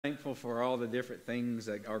Thankful for all the different things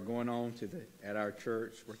that are going on at our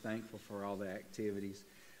church. We're thankful for all the activities.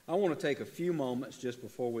 I want to take a few moments just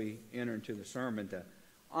before we enter into the sermon to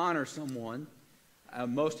honor someone.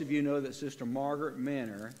 Most of you know that Sister Margaret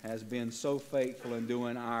Minner has been so faithful in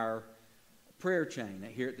doing our prayer chain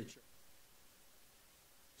here at the church.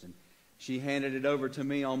 And she handed it over to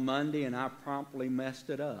me on Monday, and I promptly messed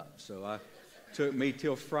it up. So it took me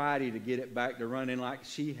till Friday to get it back to running like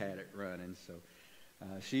she had it running. So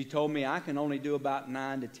she told me I can only do about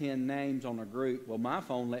 9 to 10 names on a group. Well, my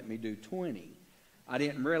phone let me do 20. I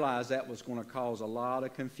didn't realize that was going to cause a lot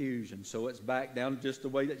of confusion. So it's back down just the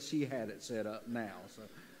way that she had it set up now. So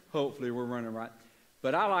hopefully we're running right.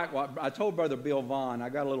 But I like what I told Brother Bill Vaughn. I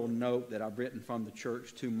got a little note that I've written from the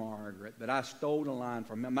church to Margaret. But I stole the line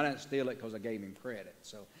from him. I didn't steal it because I gave him credit.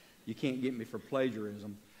 So you can't get me for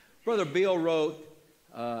plagiarism. Brother Bill wrote,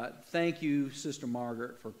 thank you, Sister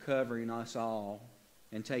Margaret, for covering us all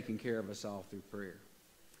and taking care of us all through prayer.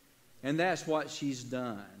 And that's what she's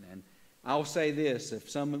done. And I'll say this, if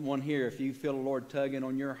someone here, if you feel the Lord tugging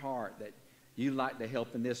on your heart that you'd like to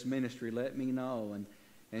help in this ministry, let me know.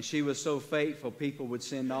 And she was so faithful, people would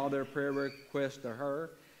send all their prayer requests to her.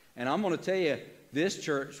 And I'm going to tell you, this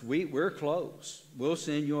church, we're close. We'll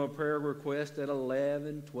send you a prayer request at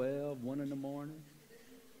 11, 12, 1 in the morning.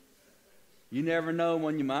 You never know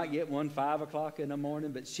when you might get one 5 o'clock in the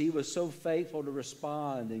morning, but she was so faithful to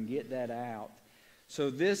respond and get that out. So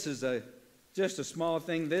this is just a small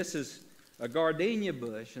thing. This is a gardenia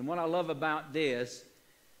bush, and what I love about this,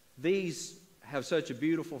 these have such a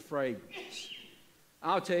beautiful fragrance.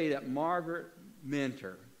 I'll tell you that Margaret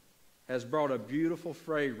Minter has brought a beautiful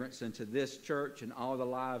fragrance into this church and all the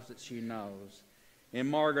lives that she knows.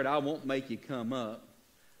 And Margaret, I won't make you come up,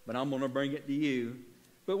 but I'm going to bring it to you.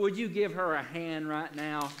 But would you give her a hand right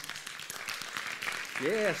now?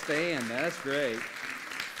 Yeah, stand. That's great.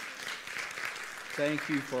 Thank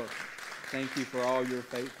you for all your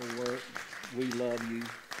faithful work. We love you.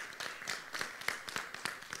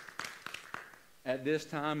 At this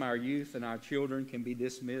time, our youth and our children can be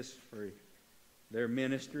dismissed for their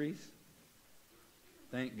ministries.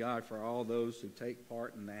 Thank God for all those who take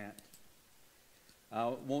part in that. I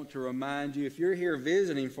want to remind you, if you're here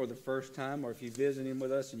visiting for the first time, or if you're visiting with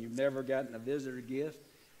us and you've never gotten a visitor gift,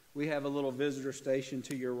 we have a little visitor station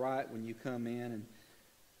to your right when you come in, and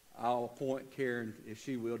I'll appoint Karen, if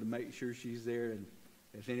she will, to make sure she's there. And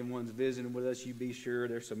if anyone's visiting with us, you be sure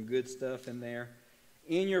there's some good stuff in there.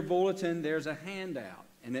 In your bulletin, there's a handout,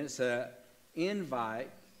 and it's an invite,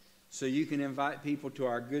 so you can invite people to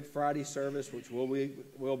our Good Friday service, which will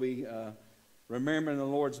be remembering the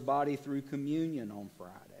Lord's body through communion on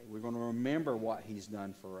Friday. We're going to remember what He's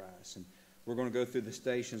done for us. And we're going to go through the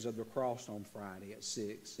Stations of the Cross on Friday at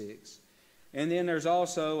 6. And then there's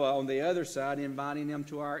also, on the other side, inviting them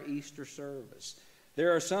to our Easter service.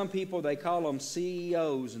 There are some people, they call them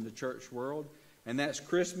CEOs in the church world, and that's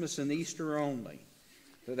Christmas and Easter only.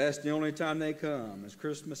 So that's the only time they come, is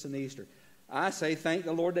Christmas and Easter. I say thank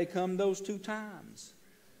the Lord they come those 2 times.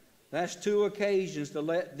 That's 2 occasions to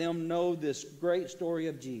let them know this great story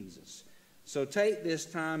of Jesus. So take this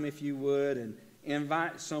time, if you would, and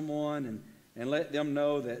invite someone and let them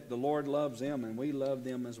know that the Lord loves them and we love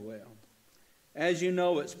them as well. As you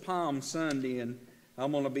know, it's Palm Sunday, and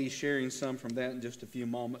I'm going to be sharing some from that in just a few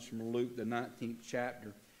moments from Luke, the 19th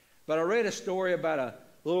chapter. But I read a story about a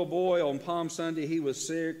little boy on Palm Sunday. He was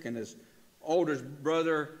sick, and his older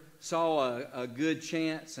brother saw a good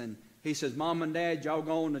chance, and he says, Mom and Dad, y'all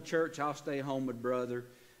go on to church. I'll stay home with brother.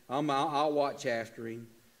 I'll watch after him.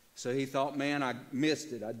 So he thought, man, I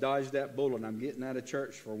missed it. I dodged that bullet. I'm getting out of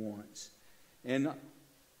church for once. And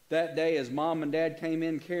that day, as Mom and Dad came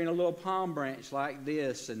in carrying a little palm branch like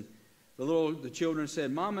this, and the children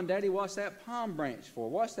said, Mom and Daddy, what's that palm branch for?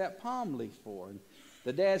 What's that palm leaf for? And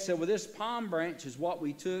the dad said, well, this palm branch is what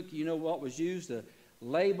we took, what was used to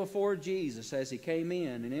lay before Jesus as He came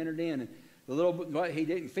in and entered in. And he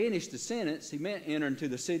didn't finish the sentence. He meant enter into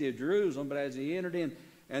the city of Jerusalem, but as he entered in,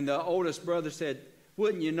 and the oldest brother said,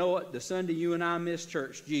 wouldn't you know it, the Sunday you and I miss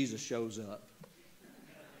church, Jesus shows up.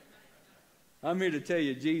 I'm here to tell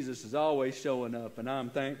you, Jesus is always showing up, and I'm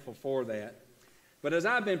thankful for that. But as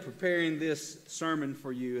I've been preparing this sermon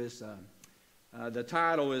for you, the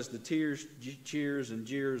title is The Tears, Cheers, and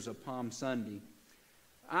Jeers of Palm Sunday.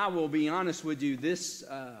 I will be honest with you, this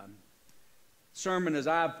sermon, as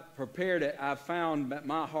I've prepared it, I've found that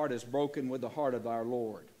my heart is broken with the heart of our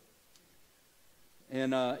Lord.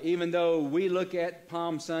 And even though we look at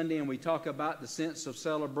Palm Sunday and we talk about the sense of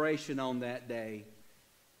celebration on that day,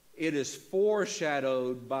 it is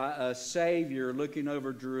foreshadowed by a Savior looking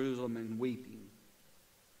over Jerusalem and weeping.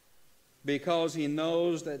 because he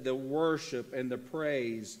knows that the worship and the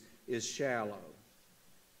praise is shallow.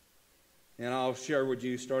 And I'll share with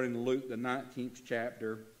you, starting in Luke, the 19th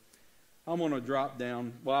chapter. I'm going to drop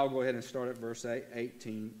down. Well, I'll go ahead and start at verse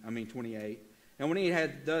 28. And when he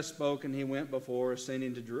had thus spoken, he went before,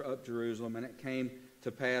 ascending up Jerusalem. And it came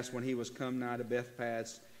to pass, when he was come nigh to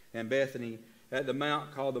Bethphage and Bethany, at the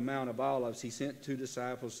mount called the Mount of Olives, he sent 2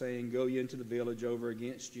 disciples, saying, Go ye into the village over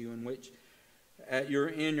against you, in which at your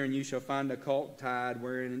entering you shall find a colt tied,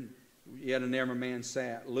 wherein yet never man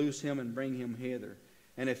sat. Loose him and bring him hither.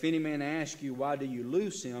 And if any man ask you, Why do you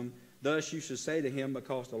loose him? Thus you shall say to him,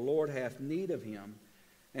 Because the Lord hath need of him.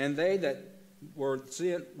 And they that were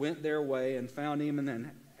sent went their way, and found him,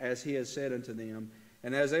 and as he had said unto them.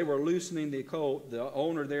 And as they were loosening the colt, the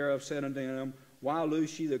owner thereof said unto them, Why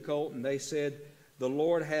loose ye the colt? And they said, The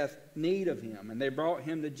Lord hath need of him. And they brought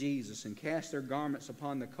him to Jesus, and cast their garments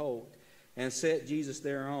upon the colt, and set Jesus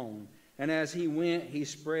thereon. And as he went,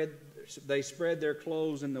 they spread their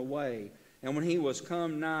clothes in the way. And when he was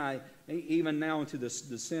come nigh, even now unto the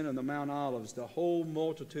descent of the Mount Olives, the whole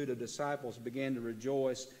multitude of disciples began to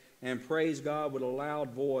rejoice and praise God with a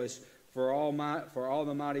loud voice for all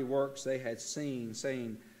the mighty works they had seen,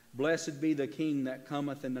 saying, Blessed be the King that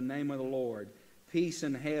cometh in the name of the Lord, peace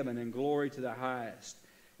in heaven and glory to the highest.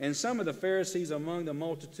 And some of the Pharisees among the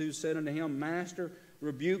multitude said unto him, Master,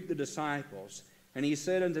 rebuke the disciples. And he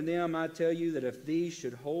said unto them, I tell you that if these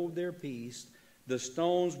should hold their peace, the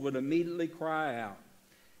stones would immediately cry out.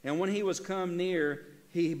 And when he was come near,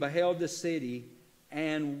 he beheld the city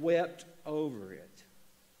and wept over it,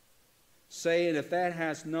 saying, If thou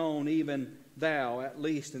hast known, even thou, at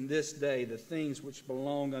least in this day, the things which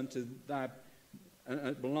belong unto thy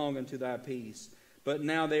peace. But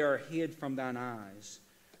now they are hid from thine eyes.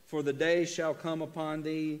 For the day shall come upon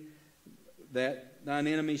thee that thine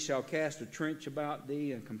enemies shall cast a trench about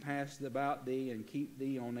thee, and compass about thee, and keep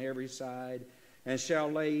thee on every side, and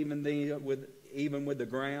shall lay even with the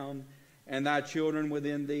ground, and thy children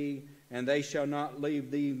within thee, and they shall not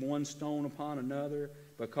leave thee one stone upon another,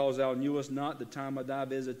 because thou knewest not the time of thy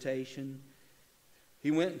visitation.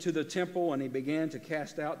 He went into the temple, and he began to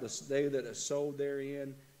cast out they that are sold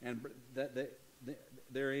therein, and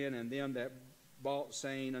them that bought,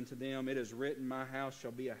 saying unto them, It is written, My house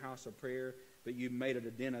shall be a house of prayer, but you made it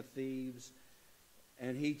a den of thieves.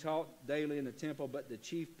 And he taught daily in the temple, but the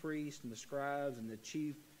chief priests and the scribes and the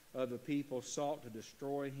chief of the people sought to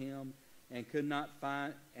destroy him, and could not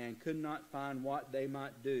find what they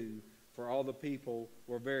might do, for all the people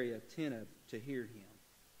were very attentive to hear him.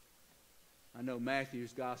 I know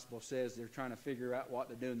Matthew's gospel says they're trying to figure out what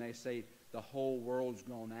to do, and they say the whole world's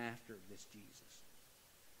gone after this Jesus.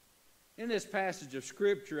 In this passage of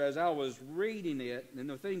Scripture, as I was reading it, and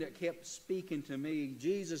the thing that kept speaking to me,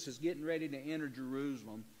 Jesus is getting ready to enter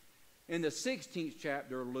Jerusalem. In the 16th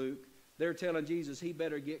chapter of Luke, they're telling Jesus he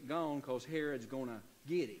better get gone because Herod's going to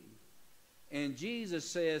get him. And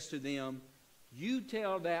Jesus says to them, You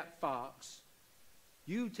tell that fox,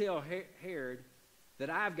 you tell Herod that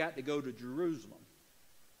I've got to go to Jerusalem.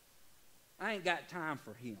 I ain't got time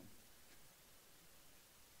for him.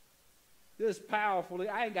 This powerfully,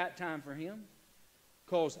 I ain't got time for him,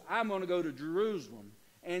 because I'm going to go to Jerusalem.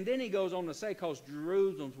 And then he goes on to say, because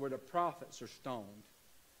Jerusalem's where the prophets are stoned.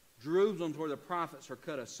 Jerusalem's where the prophets are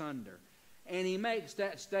cut asunder. And he makes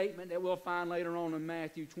that statement that we'll find later on in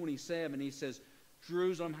Matthew 27. He says,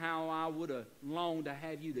 Jerusalem, how I would have longed to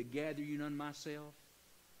have you to gather you unto myself.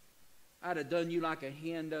 I'd have done you like a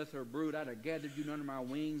hen doth her brood. I'd have gathered you under my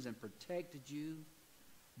wings and protected you.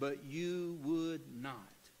 But you would not.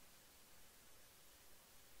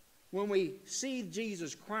 When we see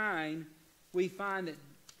Jesus crying, we find that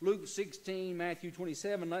Luke 16, Matthew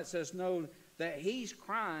 27 lets us know that he's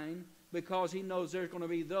crying because he knows there's going to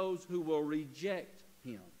be those who will reject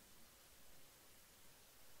him.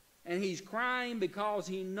 And he's crying because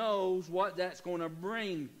he knows what that's going to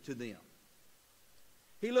bring to them.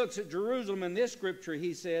 He looks at Jerusalem in this scripture,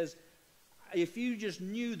 he says, if you just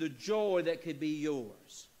knew the joy that could be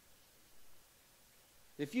yours.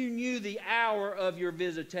 If you knew the hour of your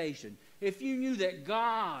visitation, if you knew that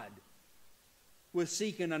God was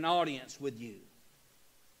seeking an audience with you,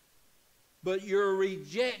 but you're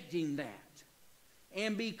rejecting that,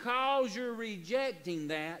 and because you're rejecting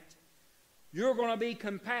that, you're going to be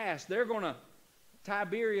compassed.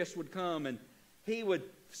 Tiberius would come and he would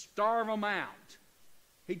starve them out.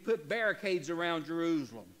 He'd put barricades around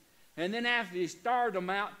Jerusalem. And then after he starved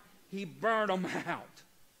them out, he burned them out.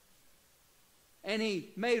 And he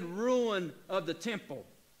made ruin of the temple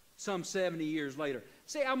some 70 years later.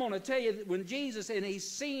 See, I'm going to tell you that when Jesus, and he's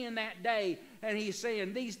seeing that day, and he's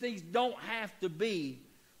saying these things don't have to be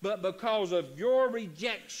But because of your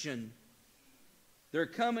rejection, they're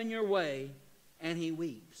coming your way, and he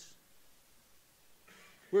weeps.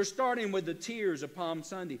 We're starting with the tears of Palm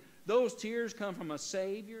Sunday. Those tears come from a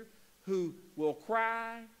Savior who will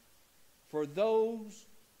cry for those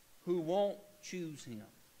who won't choose him.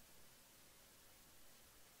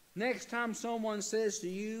 Next time someone says to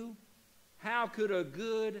you, how could a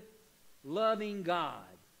good, loving God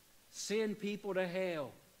send people to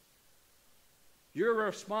hell? Your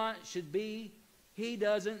response should be, he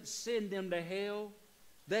doesn't send them to hell.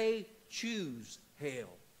 They choose hell.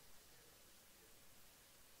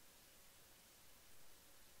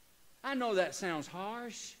 I know that sounds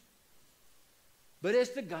harsh, but it's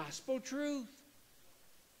the gospel truth.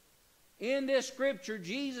 In this scripture,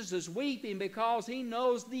 Jesus is weeping because he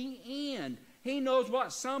knows the end. He knows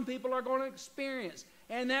what some people are going to experience,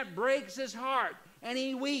 and that breaks his heart, and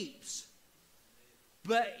he weeps.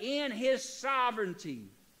 But in his sovereignty,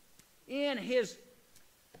 I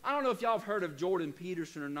don't know if y'all have heard of Jordan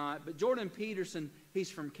Peterson or not, but Jordan Peterson, he's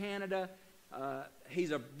from Canada. He's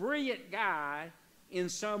a brilliant guy in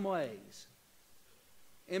some ways.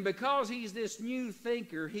 And because he's this new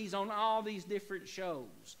thinker, he's on all these different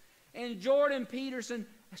shows. And Jordan Peterson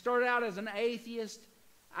started out as an atheist.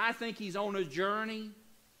 I think he's on a journey.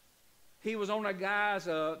 He was on a guy's,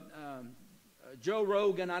 Joe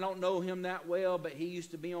Rogan. I don't know him that well, but he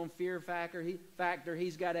used to be on Fear Factor.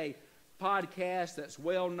 He's got a podcast that's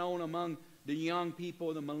well known among the young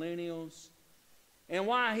people, the millennials. And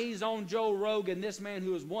while he's on Joe Rogan, this man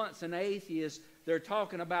who was once an atheist, they're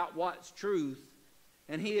talking about what's truth.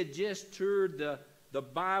 And he had just toured the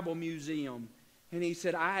Bible Museum. And he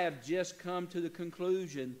said, I have just come to the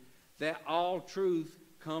conclusion that all truth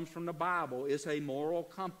comes from the Bible. It's a moral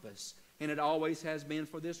compass. And it always has been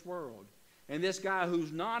for this world. And this guy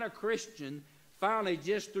who's not a Christian, finally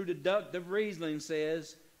just through deductive reasoning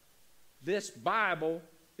says, this Bible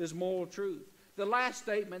is moral truth. The last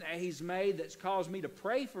statement that he's made that's caused me to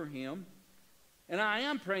pray for him, and I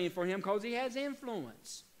am praying for him because he has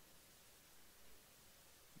influence.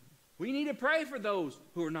 We need to pray for those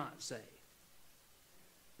who are not saved.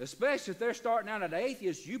 Especially if they're starting out as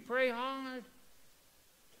atheists, you pray hard.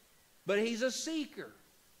 But he's a seeker.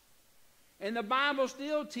 And the Bible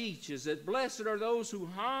still teaches that blessed are those who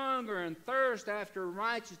hunger and thirst after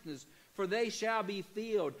righteousness, for they shall be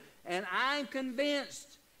filled. And I'm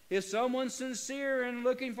convinced if someone's sincere and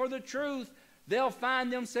looking for the truth, they'll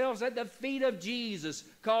find themselves at the feet of Jesus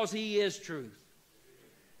because he is truth.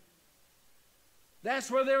 That's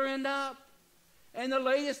where they'll end up. And the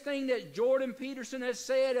latest thing that Jordan Peterson has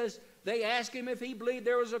said is they asked him if he believed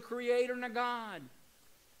there was a creator and a God.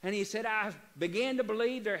 And he said, I began to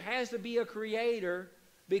believe there has to be a creator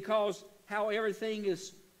because how everything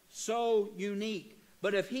is so unique.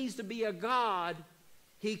 But if he's to be a God,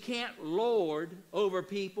 he can't lord over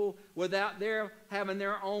people without their having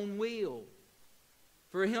their own will.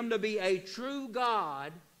 For him to be a true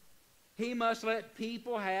God, he must let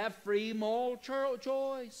people have free moral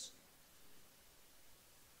choice.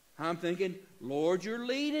 I'm thinking, Lord, you're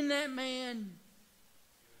leading that man.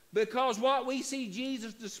 Because what we see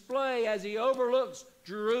Jesus display as he overlooks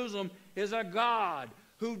Jerusalem is a God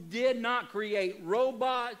who did not create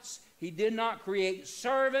robots. He did not create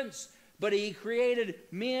servants. But he created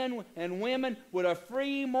men and women with a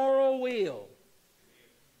free moral will.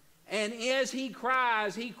 And as he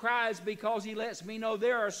cries because he lets me know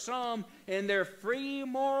there are some in their free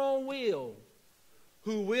moral will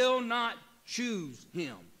who will not choose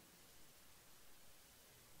him.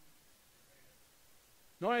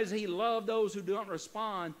 Not only does he love those who don't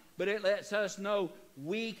respond, but it lets us know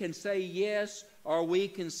we can say yes or we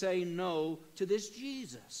can say no to this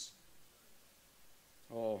Jesus.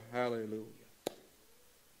 Oh, hallelujah.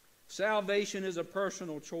 Salvation is a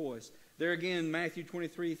personal choice. There again, Matthew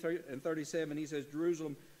 23 and 37, he says,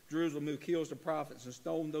 Jerusalem, Jerusalem, who kills the prophets and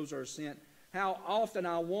stones those who are sent. How often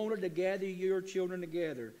I wanted to gather your children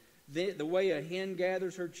together, the way a hen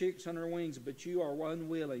gathers her chicks on her wings, but you are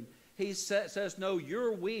unwilling. He lets us know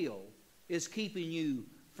your will is keeping you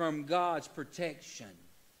from God's protection.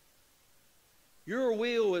 Your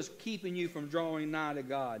will is keeping you from drawing nigh to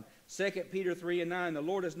God. 2 Peter 3 and 9, the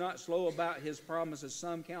Lord is not slow about his promises,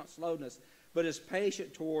 some count slowness, but is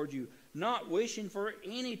patient toward you, not wishing for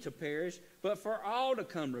any to perish, but for all to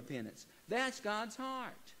come repentance. That's God's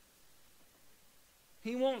heart.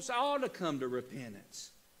 He wants all to come to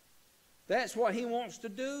repentance. That's what he wants to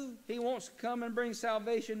do. He wants to come and bring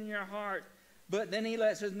salvation in your heart. But then he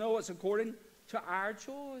lets us know it's according to our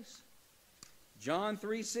choice. John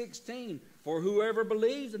 3:16, for whoever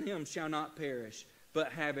believes in him shall not perish,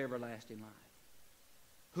 but have everlasting life.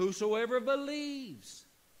 Whosoever believes.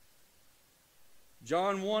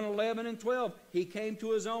 John 1:11 and 12, he came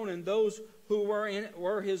to his own, and those who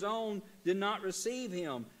were his own did not receive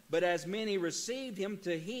him. But as many received him,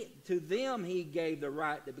 to them he gave the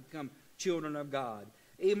right to become children of God,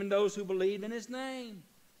 even those who believed in his name.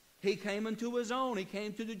 He came unto his own. He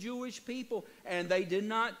came to the Jewish people, and they did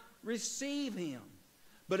not receive him.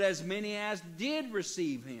 But as many as did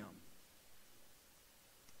receive him.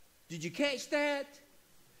 Did you catch that?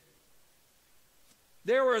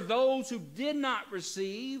 There were those who did not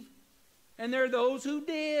receive, and there are those who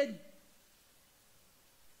did.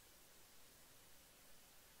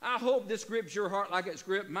 I hope this grips your heart like it's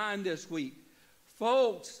gripped mine this week.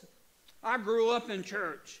 Folks, I grew up in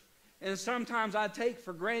church, and sometimes I take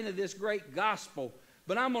for granted this great gospel,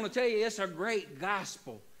 but I'm going to tell you it's a great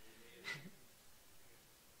gospel.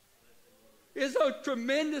 It's a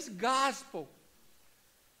tremendous gospel.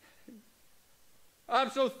 I'm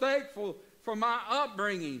so thankful for my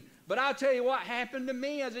upbringing. But I'll tell you what happened to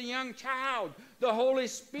me as a young child. The Holy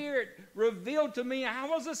Spirit revealed to me I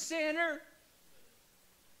was a sinner.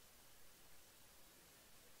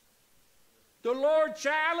 The Lord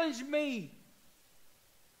challenged me.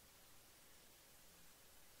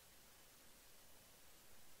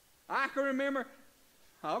 I can remember,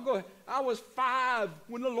 I was 5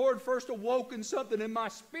 when the Lord first awoken something in my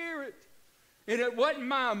spirit. And it wasn't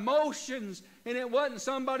my emotions, and it wasn't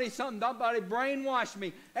somebody brainwashed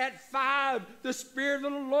me. At 5, the Spirit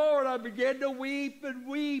of the Lord, I began to weep and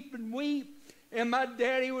weep and weep. And my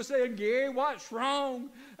daddy was saying, Gary, what's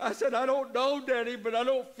wrong? I said, I don't know, Daddy, but I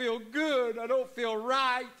don't feel good. I don't feel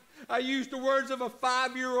right. I used the words of a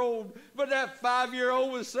 5-year-old, but that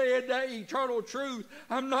 5-year-old was saying that eternal truth.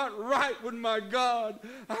 I'm not right with my God.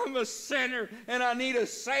 I'm a sinner, and I need a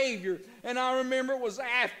Savior. And I remember it was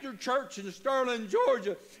after church in Sterling,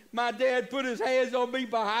 Georgia. My dad put his hands on me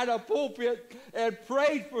behind a pulpit and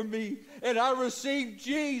prayed for me, and I received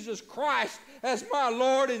Jesus Christ as my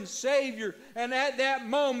Lord and Savior. And at that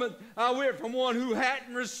moment, I went from one who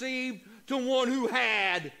hadn't received to one who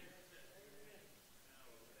had.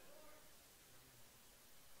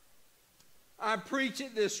 I preach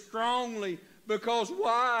it this strongly because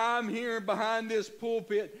while I'm here behind this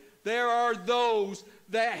pulpit, there are those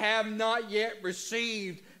that have not yet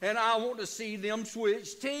received, and I want to see them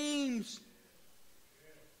switch teams.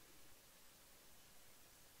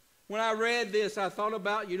 When I read this, I thought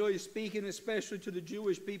about, he's speaking especially to the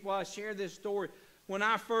Jewish people. I share this story. When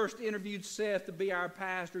I first interviewed Seth to be our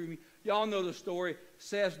pastor, y'all know the story.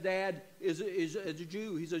 Seth's dad is a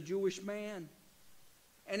Jew. He's a Jewish man.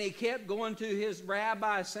 And he kept going to his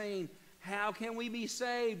rabbi saying, how can we be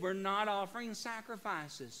saved? We're not offering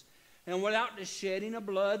sacrifices. And without the shedding of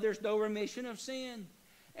blood, there's no remission of sin.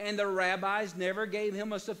 And the rabbis never gave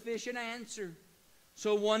him a sufficient answer.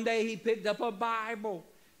 So one day he picked up a Bible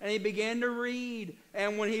and he began to read.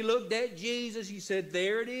 And when he looked at Jesus, he said,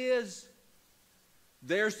 there it is.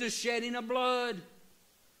 There's the shedding of blood.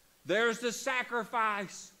 There's the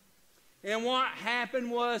sacrifice. And what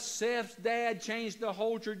happened was Seth's dad changed the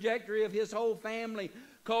whole trajectory of his whole family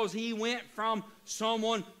because he went from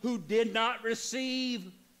someone who did not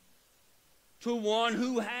receive to one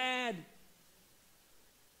who had.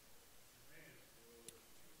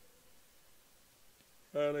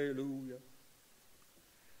 Hallelujah.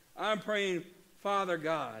 I'm praying, Father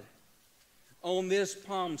God, on this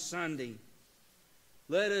Palm Sunday,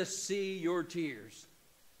 let us see your tears.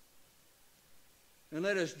 And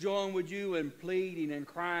let us join with you in pleading and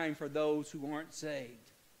crying for those who aren't saved.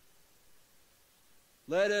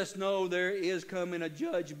 Let us know there is coming a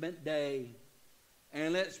judgment day.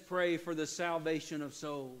 And let's pray for the salvation of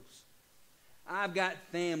souls. I've got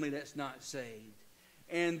family that's not saved.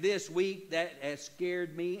 And this week that has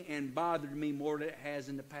scared me and bothered me more than it has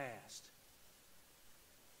in the past.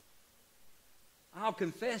 I'll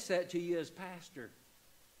confess that to you as pastor.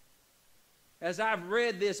 As I've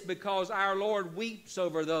read this, because our Lord weeps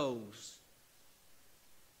over those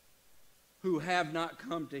who have not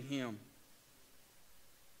come to Him.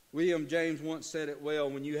 William James once said it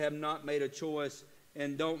well, when you have not made a choice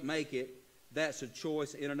and don't make it, that's a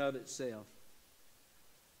choice in and of itself.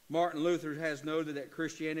 Martin Luther has noted that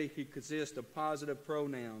Christianity consists of positive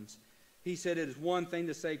pronouns. He said it is one thing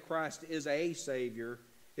to say Christ is a Savior.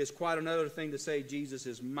 It's quite another thing to say Jesus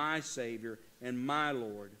is my Savior and my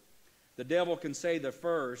Lord. The devil can say the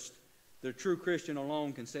first. The true Christian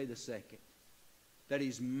alone can say the second. That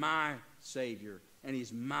He's my Savior and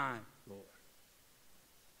He's my Lord.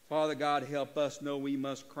 Father God, help us know we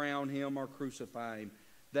must crown Him or crucify Him.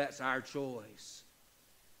 That's our choice.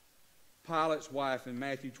 Pilate's wife in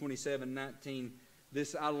Matthew 27:19.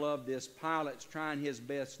 I love this. Pilate's trying his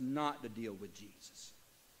best not to deal with Jesus.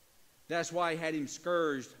 That's why he had him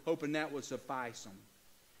scourged, hoping that would suffice him.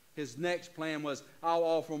 His next plan was, I'll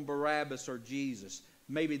offer him Barabbas or Jesus.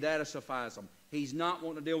 Maybe that'll suffice him. He's not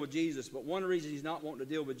wanting to deal with Jesus, but one of the reasons he's not wanting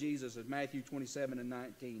to deal with Jesus is Matthew 27 and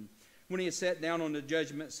 19. When he had sat down on the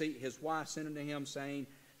judgment seat, his wife sent unto him, saying,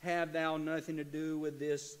 Have thou nothing to do with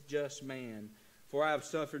this just man? For I have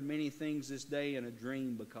suffered many things this day in a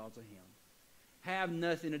dream because of him. Have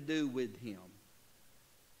nothing to do with him.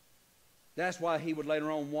 That's why he would later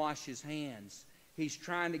on wash his hands. He's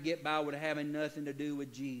trying to get by with having nothing to do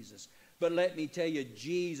with Jesus. But let me tell you,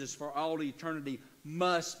 Jesus for all eternity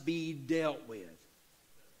must be dealt with.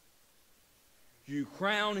 You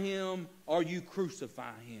crown him or you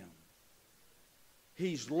crucify him.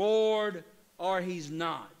 He's Lord or he's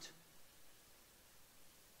not.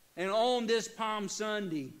 And on this Palm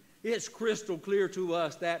Sunday, it's crystal clear to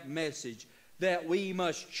us, that message, that we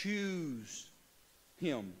must choose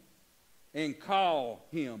him and call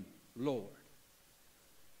him Lord.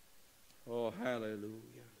 Oh, hallelujah.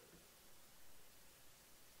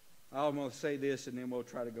 I'm going to say this and then we'll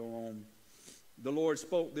try to go on. The Lord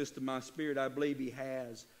spoke this to my spirit. I believe he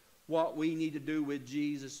has. What we need to do with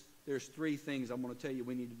Jesus, there's three things I'm going to tell you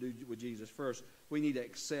we need to do with Jesus. First, we need to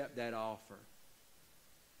accept that offer.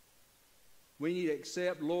 We need to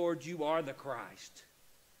accept, Lord, you are the Christ.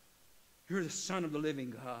 You're the Son of the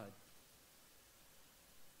living God.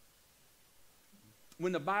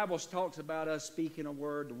 When the Bible talks about us speaking a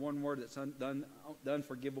word, the one word that's the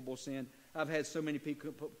unforgivable sin, I've had so many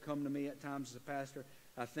people come to me at times as a pastor,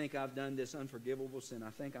 I think I've done this unforgivable sin. I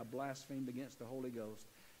think I blasphemed against the Holy Ghost.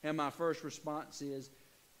 And my first response is,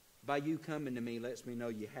 by you coming to me lets me know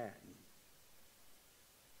you hadn't.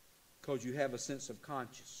 Because you have a sense of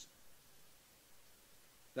conscience.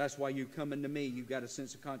 That's why you coming to me, you've got a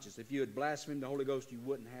sense of conscience. If you had blasphemed the Holy Ghost, you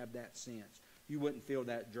wouldn't have that sense. You wouldn't feel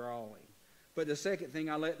that drawing. But the second thing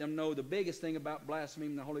I let them know, the biggest thing about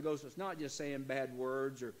blaspheming the Holy Ghost, it's not just saying bad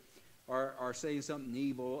words or saying something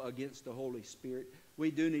evil against the Holy Spirit.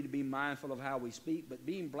 We do need to be mindful of how we speak, but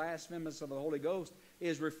being blasphemous of the Holy Ghost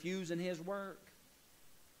is refusing his work.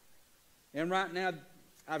 And right now,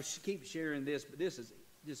 I keep sharing this, but this is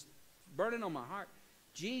just burning on my heart.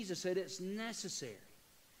 Jesus said it's necessary.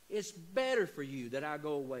 It's better for you that I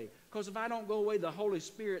go away. Because if I don't go away, the Holy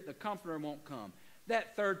Spirit, the Comforter, won't come.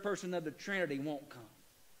 That third person of the Trinity won't come.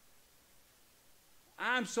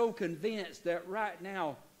 I'm so convinced that right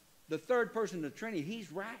now, the third person of the Trinity,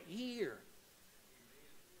 he's right here.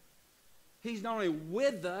 He's not only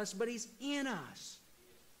with us, but he's in us.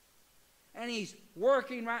 And he's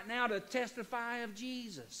working right now to testify of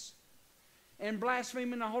Jesus. And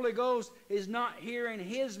blaspheming the Holy Ghost is not hearing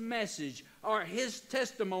his message or his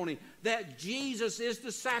testimony that Jesus is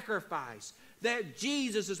the sacrifice, that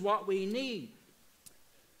Jesus is what we need.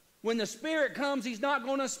 When the Spirit comes, he's not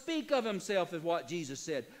going to speak of himself, is what Jesus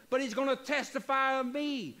said, but he's going to testify of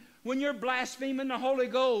me. When you're blaspheming the Holy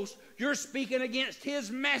Ghost, you're speaking against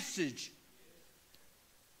his message.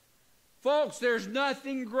 Folks, there's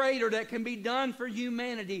nothing greater that can be done for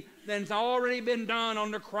humanity than's already been done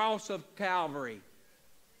on the cross of Calvary.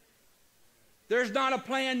 There's not a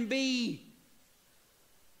plan B.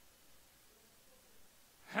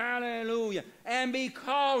 Hallelujah. And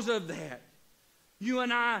because of that, you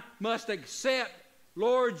and I must accept,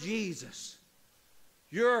 Lord Jesus,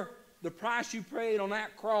 the price you paid on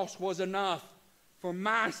that cross was enough for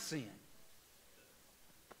my sin.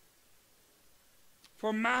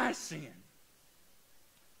 For my sin.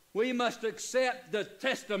 We must accept the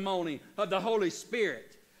testimony of the Holy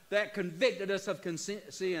Spirit that convicted us of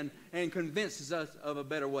sin and convinces us of a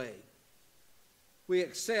better way. We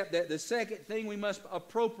accept that. The second thing, we must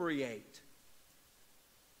appropriate.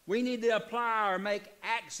 We need to apply or make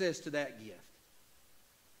access to that gift.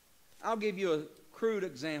 I'll give you a crude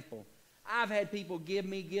example. I've had people give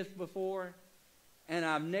me gifts before, and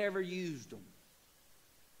I've never used them.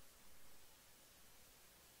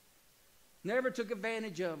 Never took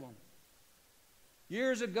advantage of them.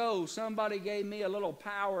 Years ago, somebody gave me a little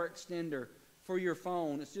power extender for your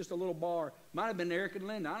phone. It's just a little bar. Might have been Eric and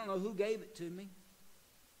Linda. I don't know who gave it to me.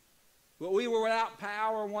 But we were without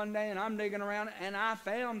power one day, and I'm digging around, and I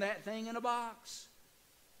found that thing in a box.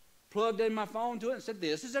 Plugged in my phone to it and said,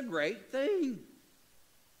 this is a great thing.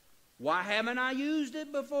 Why haven't I used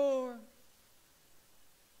it before?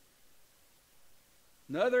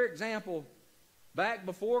 Another example. Back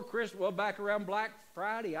before Christmas, well, back around Black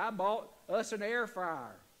Friday, I bought us an air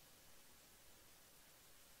fryer.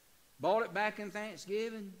 Bought it back in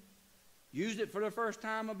Thanksgiving. Used it for the first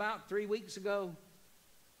time about 3 weeks ago.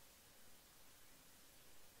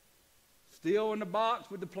 Still in the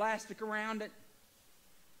box with the plastic around it.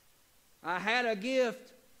 I had a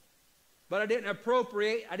gift. but I didn't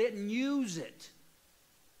appropriate, I didn't use it.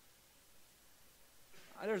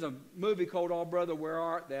 There's a movie called Oh Brother, Where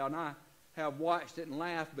Art Thou? And I have watched it and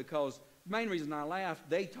laughed because the main reason I laughed,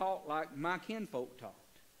 they talk like my kinfolk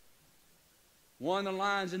talked. One of the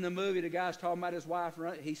lines in the movie, the guy's talking about his wife,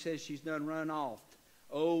 he says she's done run off.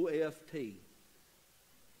 O-F-T.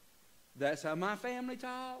 That's how my family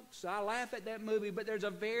talks. I laugh at that movie, but there's a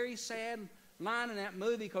very sad line in that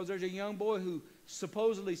movie because there's a young boy who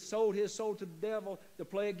supposedly sold his soul to the devil to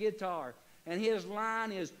play a guitar. And his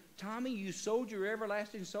line is, Tommy, you sold your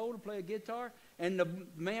everlasting soul to play a guitar? And the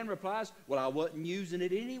man replies, well, I wasn't using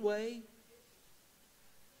it anyway.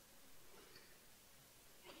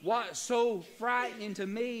 What's so frightening to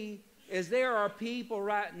me is there are people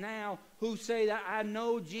right now who say that I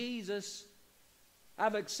know Jesus,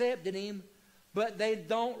 I've accepted him, but they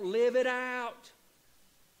don't live it out.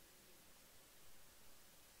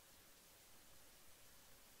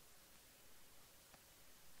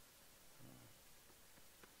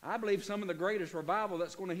 I believe some of the greatest revival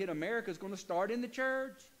that's going to hit America is going to start in the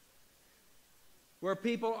church, where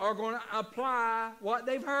people are going to apply what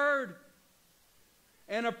they've heard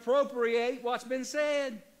and appropriate what's been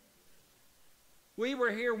said. We were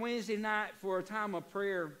here Wednesday night for a time of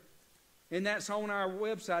prayer, and that's on our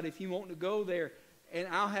website if you want to go there. And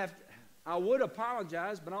I would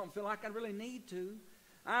apologize, but I don't feel like I really need to.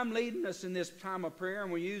 I'm leading us in this time of prayer,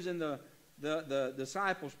 and we're using the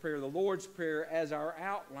disciples' prayer, the Lord's Prayer, as our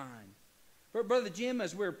outline. But Brother Jim,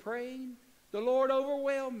 as we're praying, the Lord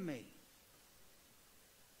overwhelmed me.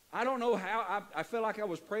 I don't know how, I feel like I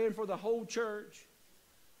was praying for the whole church.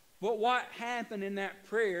 But what happened in that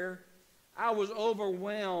prayer, I was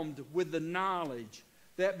overwhelmed with the knowledge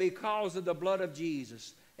that because of the blood of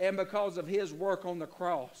Jesus and because of his work on the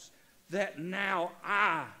cross, that now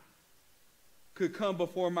I could come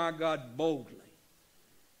before my God boldly.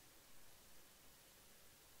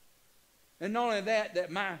 And not only that,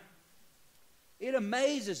 it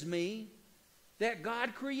amazes me that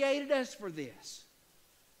God created us for this.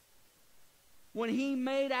 When he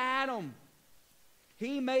made Adam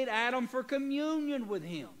for communion with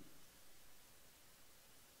him.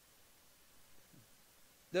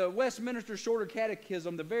 The Westminster Shorter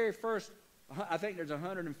Catechism, the very first, I think there's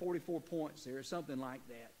 144 points there, or something like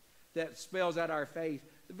that spells out our faith.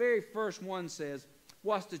 The very first one says,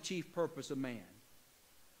 what's the chief purpose of man?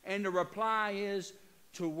 And the reply is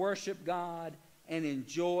to worship God and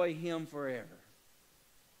enjoy him forever.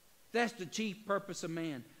 That's the chief purpose of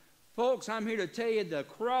man. Folks, I'm here to tell you the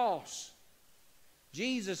cross.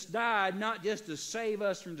 Jesus died not just to save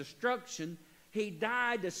us from destruction. He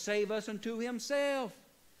died to save us unto himself.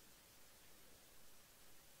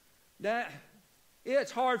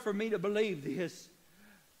 It's hard for me to believe this.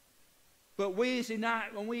 But Wednesday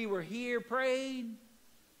night when we were here praying,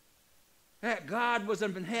 that God was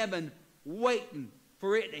up in heaven waiting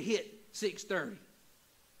for it to hit 6:30.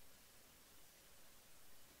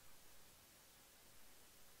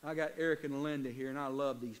 I got Eric and Linda here, and I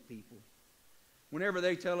love these people. Whenever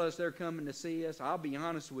they tell us they're coming to see us, I'll be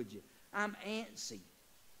honest with you, I'm antsy.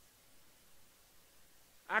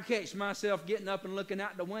 I catch myself getting up and looking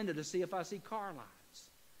out the window to see if I see car lights.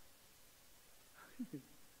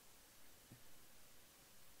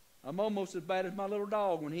 I'm almost as bad as my little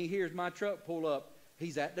dog when he hears my truck pull up.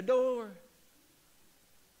 He's at the door.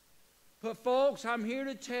 But folks, I'm here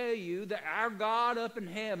to tell you that our God up in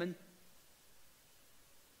heaven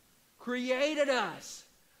created us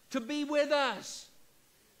to be with us.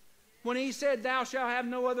 When he said, thou shalt have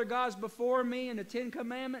no other gods before me in the 10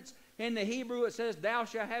 Commandments, in the Hebrew it says, thou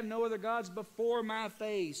shalt have no other gods before my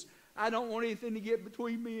face. I don't want anything to get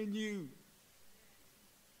between me and you.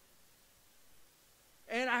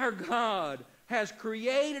 And our God has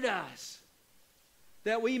created us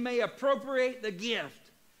that we may appropriate the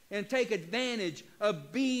gift and take advantage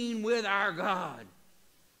of being with our God.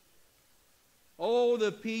 Oh,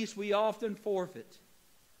 the peace we often forfeit.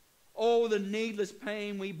 Oh, the needless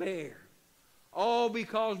pain we bear. All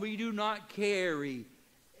because we do not carry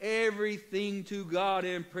everything to God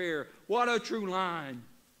in prayer. What a true line.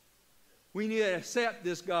 We need to accept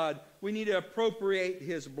this God. We need to appropriate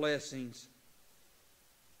his blessings.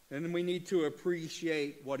 And we need to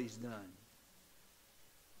appreciate what he's done.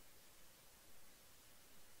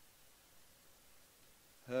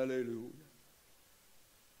 Hallelujah.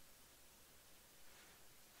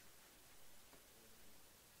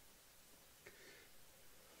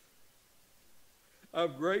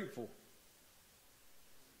 I'm grateful.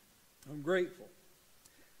 I'm grateful.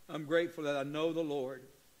 I'm grateful that I know the Lord.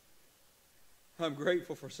 I'm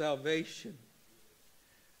grateful for salvation.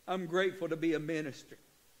 I'm grateful to be a minister.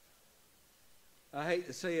 I hate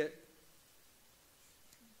to say it,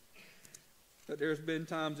 But there's been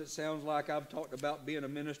times it sounds like I've talked about being a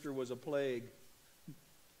minister was a plague.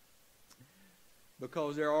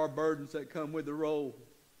 Because there are burdens that come with the role.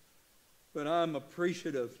 But I'm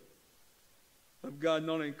appreciative of God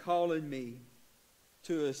not only calling me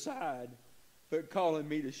to His side, but calling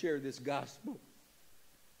me to share this gospel.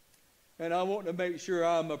 And I want to make sure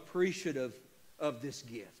I'm appreciative of this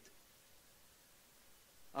gift.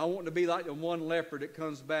 I want to be like the one leper that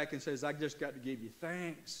comes back and says, I just got to give you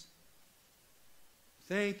thanks.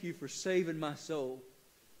 Thank you for saving my soul.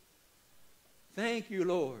 Thank you,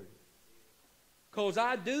 Lord. Because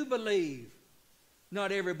I do believe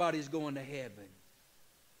not everybody's going to heaven.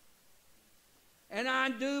 And I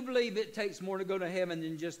do believe it takes more to go to heaven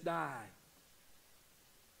than just die.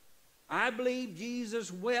 I believe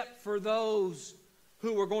Jesus wept for those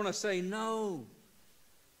who were going to say no.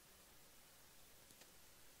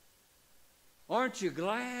 Aren't you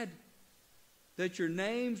glad that your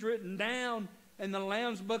name's written down in the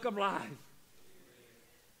Lamb's Book of Life?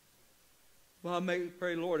 Well, I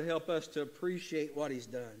pray, Lord, help us to appreciate what He's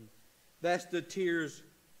done. That's the tears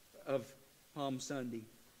of Palm Sunday.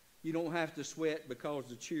 You don't have to sweat because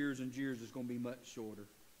the cheers and jeers is going to be much shorter.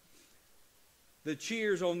 The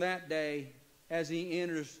cheers on that day as He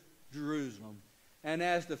enters Jerusalem. And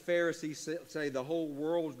as the Pharisees say, the whole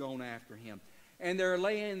world's gone after Him. And they're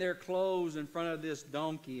laying their clothes in front of this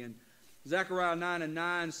donkey. And Zechariah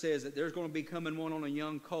 9:9 says that there's going to be coming one on a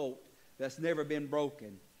young colt that's never been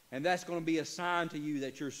broken. And that's going to be a sign to you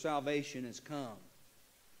that your salvation has come.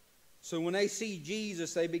 So when they see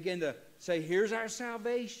Jesus, they begin to say, here's our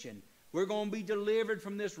salvation. We're going to be delivered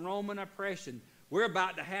from this Roman oppression. We're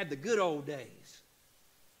about to have the good old days.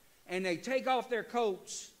 And they take off their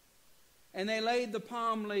coats and they lay the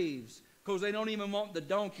palm leaves because they don't even want the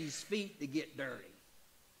donkey's feet to get dirty.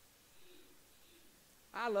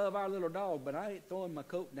 I love our little dog, but I ain't throwing my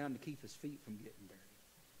coat down to keep his feet from getting dirty.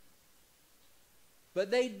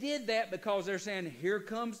 But they did that because they're saying, here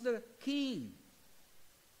comes the king.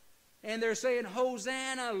 And they're saying,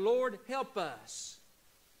 Hosanna, Lord, help us.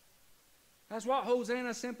 That's what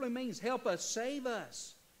Hosanna simply means. Help us, save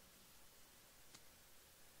us.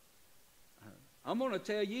 I'm going to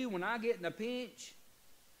tell you, when I get in a pinch,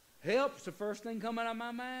 help's the first thing coming out of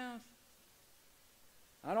my mouth.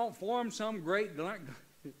 I don't form some great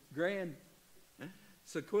grand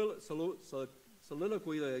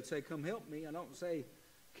soliloquy that say, come help me. I don't say,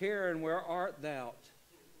 Karen, where art thou,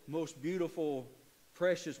 most beautiful,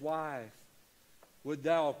 precious wife? Would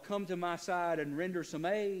thou come to my side and render some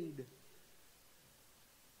aid?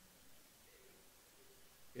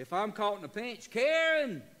 If I'm caught in a pinch,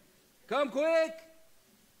 Karen, come quick.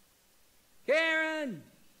 Karen,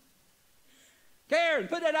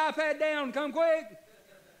 put that iPad down, come quick.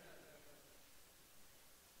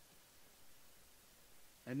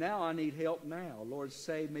 And now I need help now. Lord,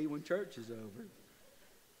 save me when church is over.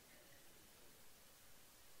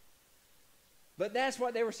 But that's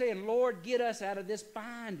what they were saying. Lord, get us out of this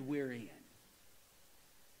bind we're in.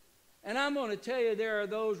 And I'm going to tell you, there are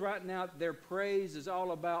those right now, their praise is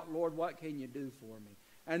all about, Lord, what can you do for me?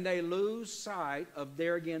 And they lose sight of,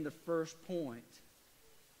 there again, the first point.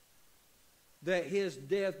 That His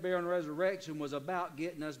death, burial, and resurrection was about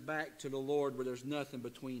getting us back to the Lord where there's nothing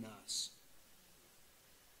between us.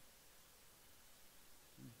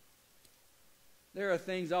 There are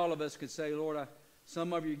things all of us could say, Lord,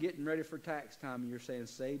 some of you are getting ready for tax time and you're saying,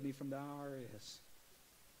 save me from the IRS.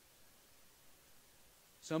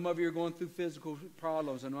 Some of you are going through physical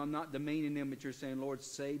problems, and I'm not demeaning them, but you're saying, Lord,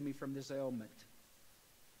 save me from this ailment.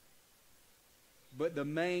 But the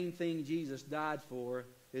main thing Jesus died for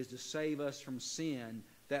is to save us from sin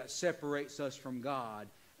that separates us from God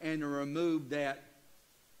and to remove that.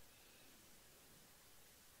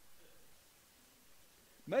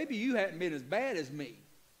 Maybe you haven't been as bad as me,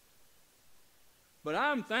 but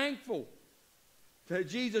I'm thankful that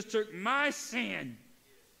Jesus took my sin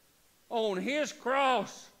on His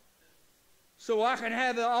cross so I can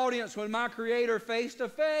have the audience with my Creator face to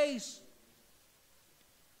face.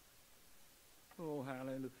 Oh,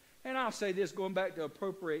 hallelujah. And I'll say this, going back to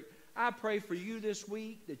appropriate, I pray for you this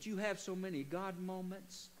week that you have so many God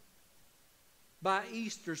moments. By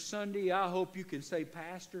Easter Sunday, I hope you can say,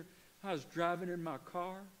 Pastor, I was driving in my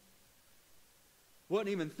car, wasn't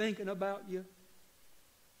even thinking about you.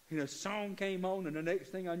 And a song came on, and the next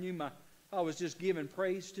thing I knew, I was just giving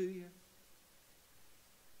praise to you.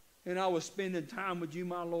 And I was spending time with you,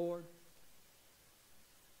 my Lord.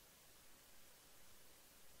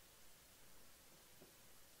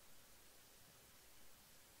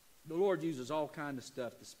 The Lord uses all kinds of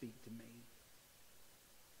stuff to speak to me.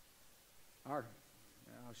 I'll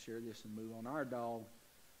share this and move on. Our dog,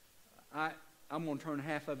 I I'm going to turn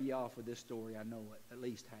half of you off with this story. I know it, at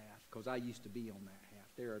least half, because I used to be on that half.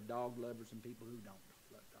 There are dog lovers and people who don't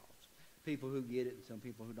love dogs. People who get it and some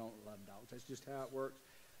people who don't love dogs. That's just how it works.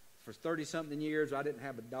 For 30-something years, I didn't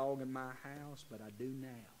have a dog in my house, but I do now.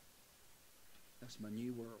 That's my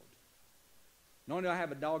new world. Not only do I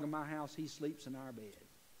have a dog in my house, he sleeps in our bed.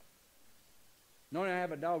 Not only do I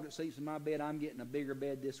have a dog that sleeps in my bed, I'm getting a bigger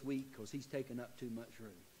bed this week because he's taking up too much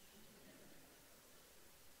room.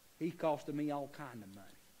 He's costing me all kind of money.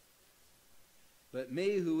 But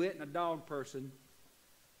me, who isn't a dog person,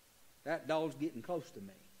 that dog's getting close to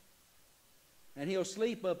me. And he'll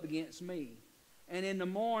sleep up against me. And in the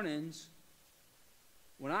mornings,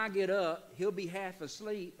 when I get up, he'll be half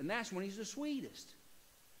asleep, and that's when he's the sweetest.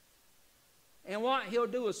 And what he'll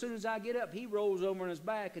do as soon as I get up, he rolls over on his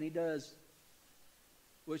back and he does,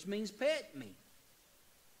 which means pet me.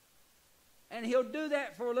 And he'll do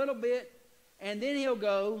that for a little bit, and then he'll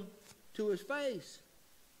go to his face,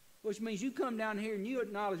 which means you come down here and you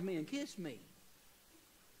acknowledge me and kiss me.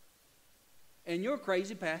 And your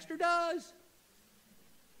crazy pastor does.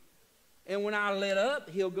 And when I let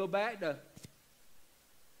up, he'll go back to...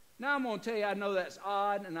 Now I'm going to tell you, I know that's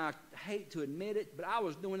odd, and I hate to admit it, but I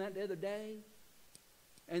was doing that the other day.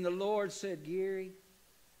 And the Lord said, Gary,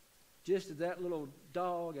 just as that little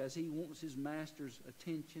dog, as he wants his master's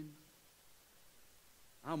attention,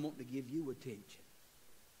 I'm wanting to give you attention.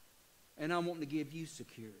 And I'm wanting to give you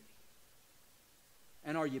security.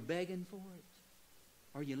 And are you begging for it?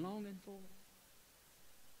 Are you longing for it?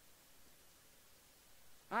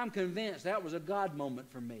 I'm convinced that was a God moment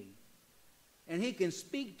for me. And he can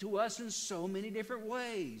speak to us in so many different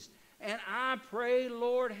ways. And I pray,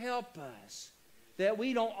 Lord, help us that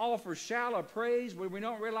we don't offer shallow praise where we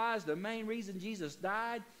don't realize the main reason Jesus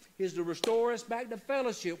died is to restore us back to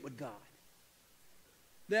fellowship with God.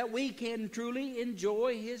 That we can truly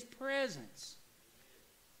enjoy his presence.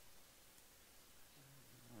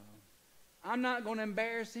 I'm not going to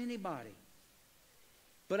embarrass anybody.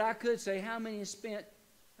 But I could say, how many have spent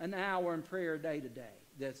an hour in prayer day to day?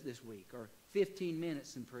 That's this week. Or 15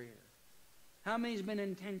 minutes in prayer. How many has been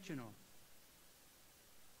intentional?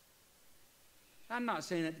 I'm not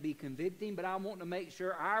saying that to be convicting, but I want to make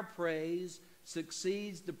sure our praise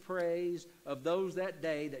succeeds the praise of those that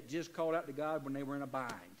day that just called out to God when they were in a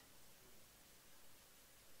bind.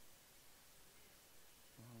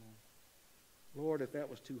 Oh, Lord, if that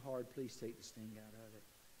was too hard, please take the sting out of it.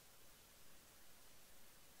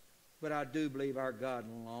 But I do believe our God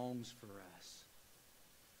longs for us.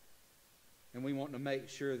 And we want to make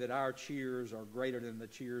sure that our cheers are greater than the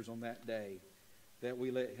cheers on that day. That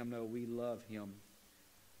we let him know we love him.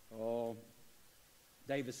 Oh,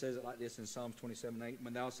 David says it like this in Psalms 27:8.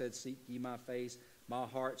 When thou said, seek ye my face, my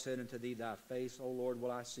heart said unto thee, thy face, O Lord,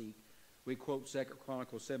 will I seek. We quote 2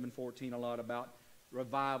 Chronicles 7:14 a lot about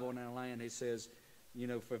revival in our land. He says, you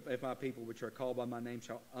know, if my people which are called by my name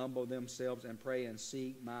shall humble themselves and pray and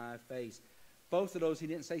seek my face. Both of those, he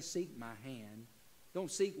didn't say seek my hand.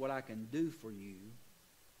 Don't seek what I can do for you.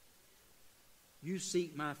 You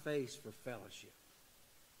seek my face for fellowship.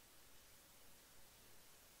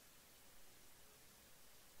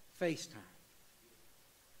 FaceTime.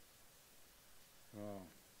 Oh.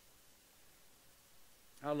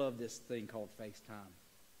 I love this thing called FaceTime,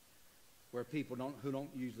 where people who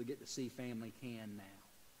don't usually get to see family can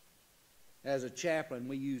now. As a chaplain,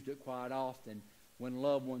 we used it quite often when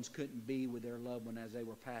loved ones couldn't be with their loved one as they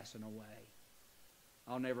were passing away.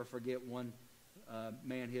 I'll never forget one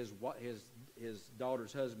man, his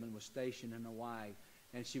daughter's husband was stationed in Hawaii,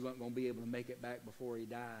 and she wasn't going to be able to make it back before he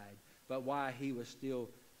died. But while he was still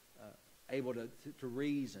able to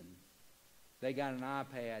reason, they got an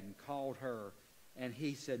iPad and called her, and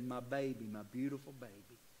he said, my baby, my beautiful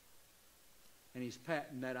baby. And he's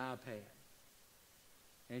patting that iPad.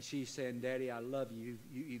 And she's saying, Daddy, I love you.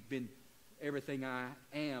 You've been, everything I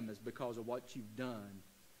am is because of what you've done.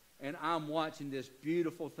 And I'm watching this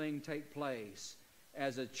beautiful thing take place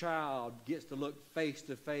as a child gets to look face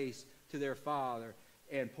to face to their father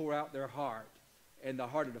and pour out their heart. And the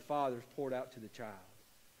heart of the father is poured out to the child.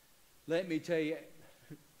 Let me tell you,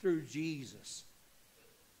 through Jesus,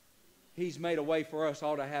 he's made a way for us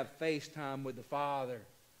all to have FaceTime with the Father.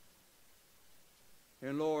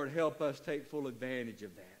 And Lord, help us take full advantage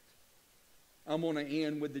of that. I'm going to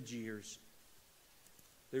end with the jeers.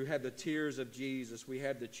 We have the tears of Jesus. We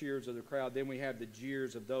have the cheers of the crowd. Then we have the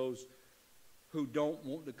jeers of those who don't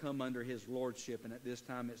want to come under his lordship. And at this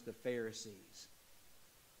time, it's the Pharisees.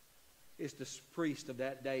 It's the priests of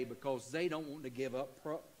that day, because they don't want to give up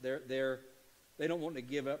they don't want to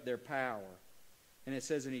give up their power. And it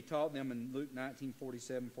says, and he taught them in Luke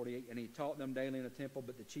 19:47-48, and he taught them daily in the temple,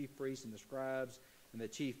 but the chief priests and the scribes and the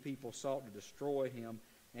chief people sought to destroy him,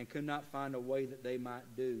 and could not find a way that they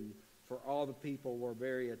might do, for all the people were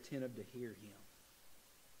very attentive to hear him.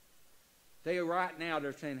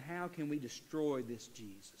 They're saying, how can we destroy this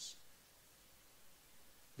Jesus?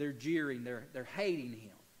 They're jeering, they're hating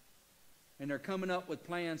him. And they're coming up with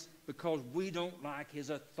plans because we don't like his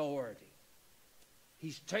authority.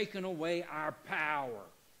 He's taken away our power.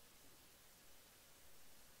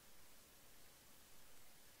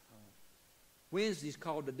 Wednesday's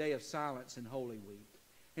called the Day of Silence in Holy Week.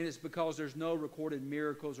 And it's because there's no recorded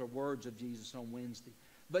miracles or words of Jesus on Wednesday.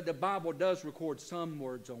 But the Bible does record some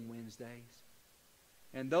words on Wednesdays.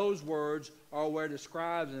 And those words are where the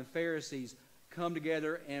scribes and Pharisees come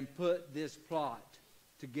together and put this plot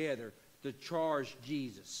together to charge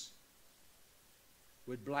Jesus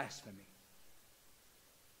with blasphemy.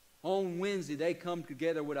 On Wednesday, they come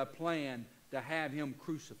together with a plan to have him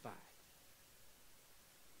crucified.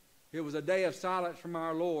 It was a day of silence from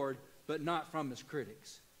our Lord, but not from his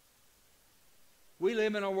critics. We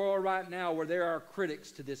live in a world right now where there are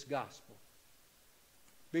critics to this gospel.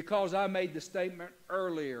 Because I made the statement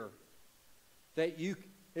earlier that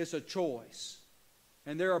it's a choice.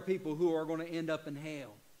 And there are people who are going to end up in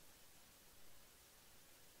hell.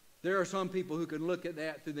 There are some people who can look at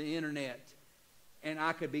that through the internet, and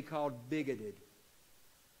I could be called bigoted.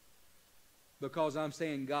 Because I'm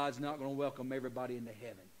saying God's not going to welcome everybody into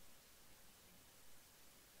heaven.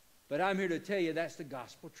 But I'm here to tell you that's the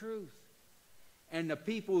gospel truth. And the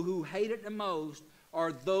people who hate it the most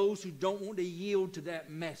are those who don't want to yield to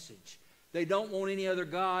that message. They don't want any other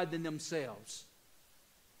God than themselves.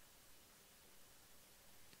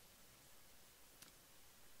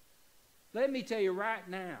 Let me tell you right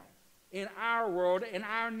now, in our world, in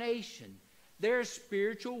our nation, there's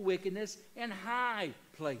spiritual wickedness in high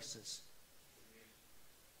places.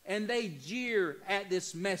 And they jeer at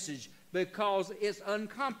this message because it's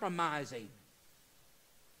uncompromising.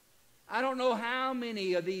 I don't know how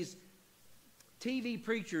many of these TV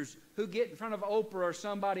preachers who get in front of Oprah or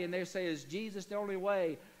somebody and they say, is Jesus the only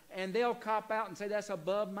way? And they'll cop out and say, that's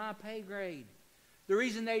above my pay grade. The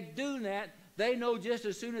reason they do that, they know just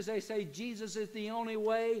as soon as they say Jesus is the only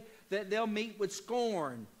way, that they'll meet with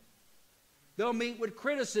scorn. They'll meet with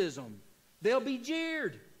criticism. They'll be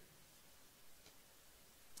jeered.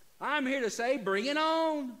 I'm here to say, bring it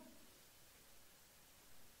on.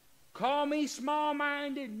 Call me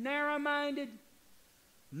small-minded, narrow-minded.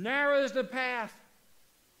 Narrow is the path.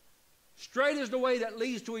 Straight is the way that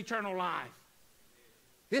leads to eternal life.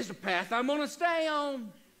 It's the path I'm going to stay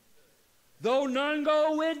on. Though none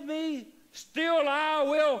go with me, still I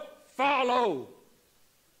will follow.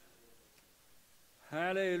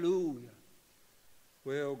 Hallelujah.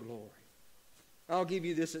 Well, glory. I'll give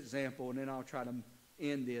you this example and then I'll try to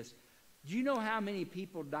end this. Do you know how many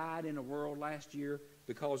people died in the world last year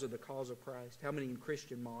because of the cause of Christ? How many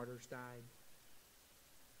Christian martyrs died?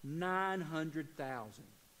 900,000.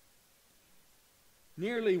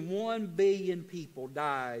 Nearly 1 billion people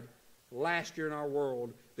died last year in our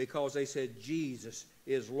world because they said Jesus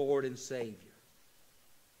is Lord and Savior.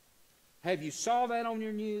 Have you saw that on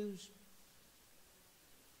your news?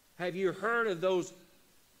 Have you heard of those?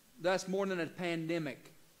 That's more than a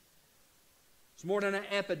pandemic. It's more than an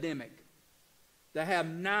epidemic. To have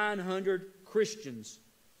 900 Christians.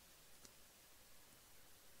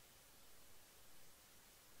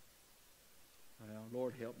 Well,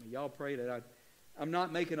 Lord help me. Y'all pray that I'm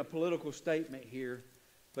not making a political statement here,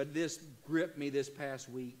 but this gripped me this past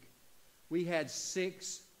week. We had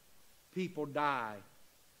 6 people die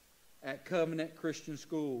at Covenant Christian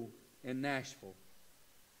School in Nashville.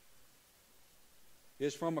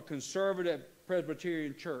 It's from a conservative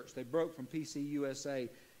Presbyterian church. They broke from PCUSA.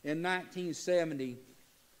 In 1970,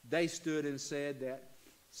 they stood and said that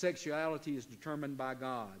sexuality is determined by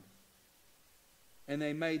God. And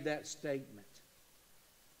they made that statement.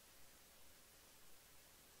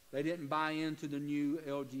 They didn't buy into the new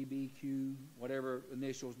LGBTQ, whatever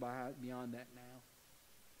initials beyond that now.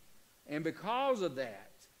 And because of that,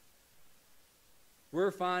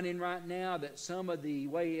 we're finding right now that some of the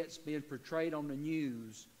way it's been portrayed on the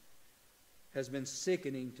news has been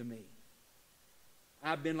sickening to me.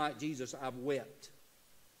 I've been like Jesus, I've wept.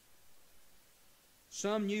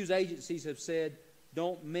 Some news agencies have said,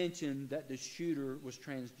 don't mention that the shooter was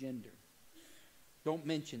transgender. Don't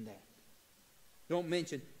mention that. Don't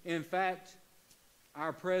mention. In fact,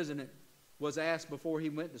 our president was asked before he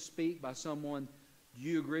went to speak by someone, do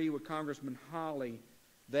you agree with Congressman Hawley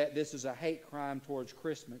that this is a hate crime towards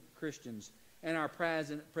Christians? And our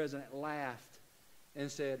president laughed and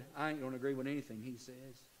said, I ain't going to agree with anything he says.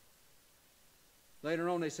 Later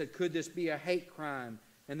on, they said, could this be a hate crime?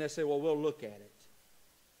 And they said, well, we'll look at it.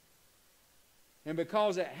 And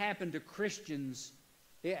because it happened to Christians,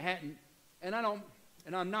 it hadn't, and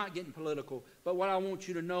I'm not getting political, but what I want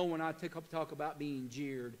you to know when I talk about being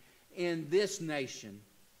jeered, in this nation,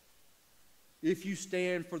 if you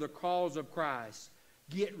stand for the cause of Christ,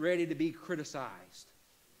 get ready to be criticized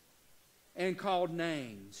and called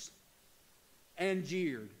names and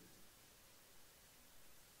jeered.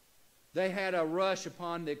 They had a rush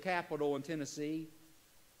upon the Capitol in Tennessee.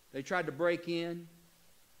 They tried to break in.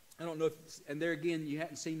 I don't know if, and there again, you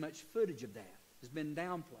hadn't seen much footage of that. It's been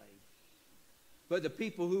downplayed. But the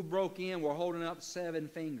people who broke in were holding up 7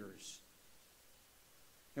 fingers.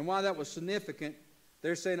 And why that was significant,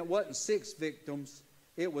 they're saying it wasn't 6 victims,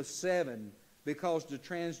 it was 7, because the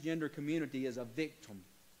transgender community is a victim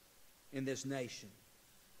in this nation.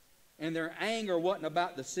 And their anger wasn't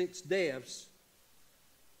about the 6 deaths,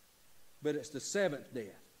 but it's the 7th death.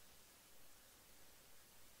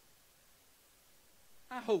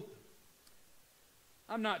 I hope,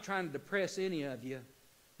 I'm not trying to depress any of you,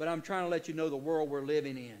 but I'm trying to let you know the world we're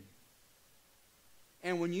living in.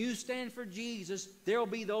 And when you stand for Jesus, there'll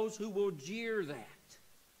be those who will jeer that.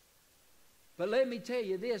 But let me tell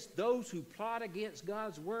you this, those who plot against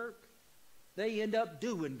God's work, they end up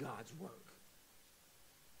doing God's work.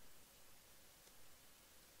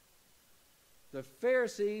 The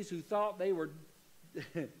Pharisees who thought they were,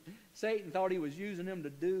 Satan thought he was using them to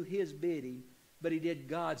do his bidding, but he did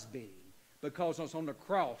God's bidding, because it was on the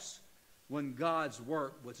cross when God's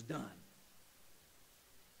work was done.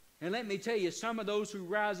 And let me tell you, some of those who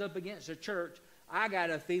rise up against the church, I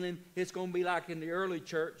got a feeling it's going to be like in the early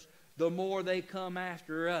church. The more they come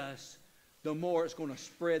after us, the more it's going to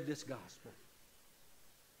spread this gospel.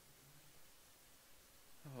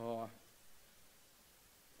 Oh,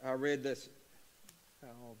 I read this.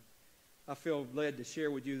 I feel led to share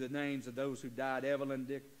with you the names of those who died. Evelyn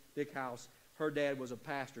Dickhouse, her dad was a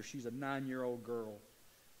pastor. She's a 9-year-old girl.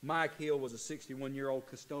 Mike Hill was a 61-year-old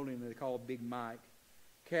custodian they called Big Mike.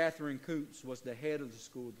 Catherine Coots was the head of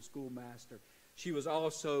the schoolmaster. She was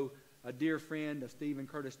also a dear friend of Stephen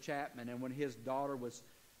Curtis Chapman, and when his daughter was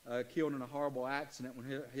killed in a horrible accident,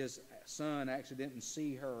 when his son actually didn't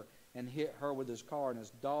see her and hit her with his car, and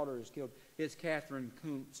his daughter is killed, it's Catherine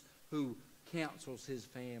Coots who counsels his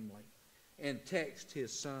family and texts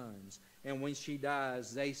his sons. And when she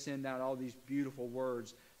dies, they send out all these beautiful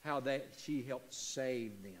words, how that she helped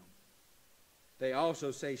save them. They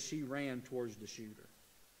also say she ran towards the shooter.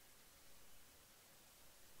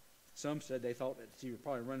 Some said they thought that she was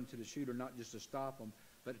probably running to the shooter not just to stop him,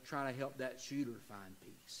 but to try to help that shooter find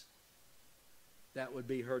peace. That would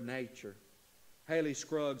be her nature. Haley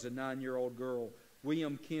Scruggs, a 9-year-old girl.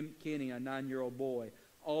 William Kinney, a 9-year-old boy.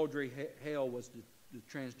 Audrey Hale was the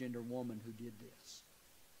transgender woman who did this.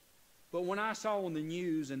 But when I saw on the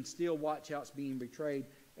news and still watch out's being betrayed,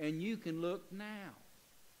 and you can look now.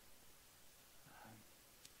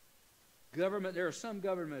 There are some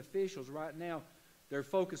government officials right now, they're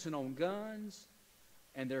focusing on guns,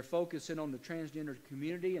 and they're focusing on the transgender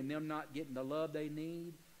community and them not getting the love they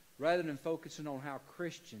need, rather than focusing on how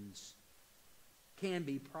Christians can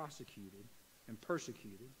be prosecuted and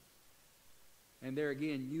persecuted. And there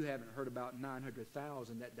again, you haven't heard about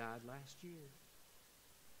 900,000 that died last year.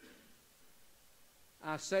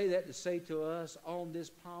 I say that to say to us on this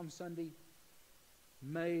Palm Sunday,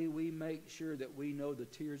 may we make sure that we know the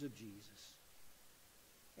tears of Jesus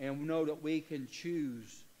and know that we can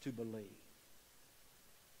choose to believe.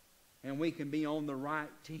 And we can be on the right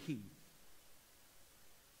team.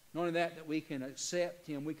 Not only that we can accept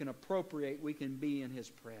Him, we can appropriate, we can be in His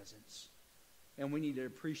presence. And we need to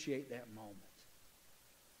appreciate that moment.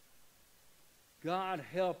 God,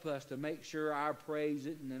 help us to make sure our praise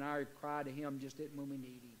and our cry to Him just isn't when we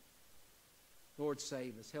need Him. Lord,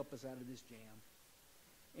 save us. Help us out of this jam.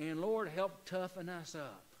 And Lord, help toughen us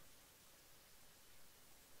up.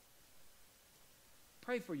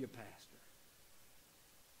 Pray for your pastor.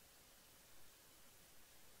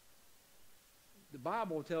 The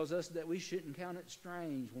Bible tells us that we shouldn't count it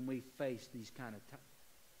strange when we face these kind of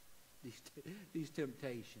these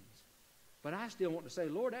temptations. But I still want to say,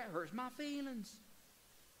 Lord, that hurts my feelings.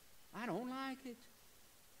 I don't like it.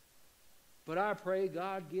 But I pray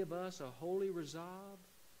God give us a holy resolve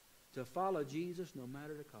to follow Jesus no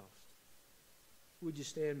matter the cost. Would you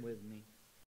stand with me?